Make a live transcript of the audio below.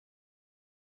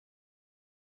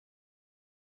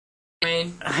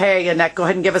Colleen. Hey, Annette, go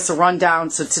ahead and give us a rundown.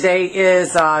 So today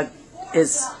is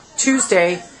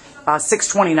Tuesday,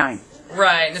 6/29.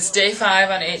 Right, and it's day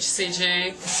 5 on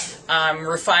HCG. I'm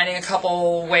refining a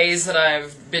couple ways that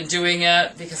I've been doing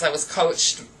it because I was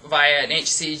coached via an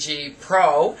HCG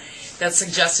pro that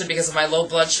suggested, because of my low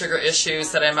blood sugar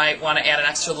issues, that I might want to add an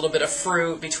extra little bit of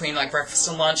fruit between like breakfast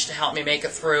and lunch to help me make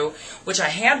it through, which I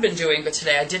had been doing, but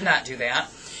today I did not do that.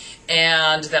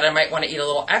 And that I might want to eat a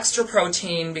little extra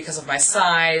protein because of my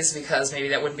size, because maybe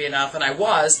that wouldn't be enough, and I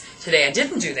was. Today I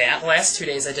didn't do that. The last 2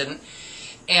 days I didn't.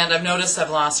 And I've noticed I've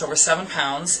lost over 7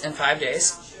 pounds in 5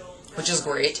 days, which is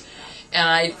great. And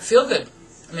I feel good.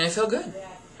 I mean, I feel good.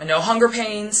 No hunger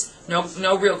pains,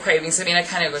 no real cravings. I mean, I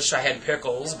kind of wish I had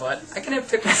pickles, but I can have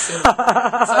pickles soon. So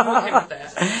I'm okay with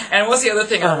that. And what's the other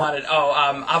thing I wanted? Oh,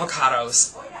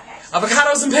 avocados.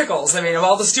 Avocados and pickles. I mean, of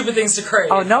all the stupid things to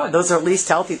crave. Oh, no, those are least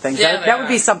healthy things. Yeah, that would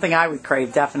be something I would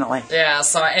crave, definitely. Yeah,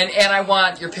 so, and I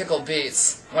want your pickled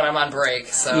beets when I'm on break.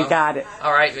 So. You got it.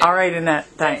 All right, baby. All right, Annette.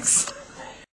 Thanks.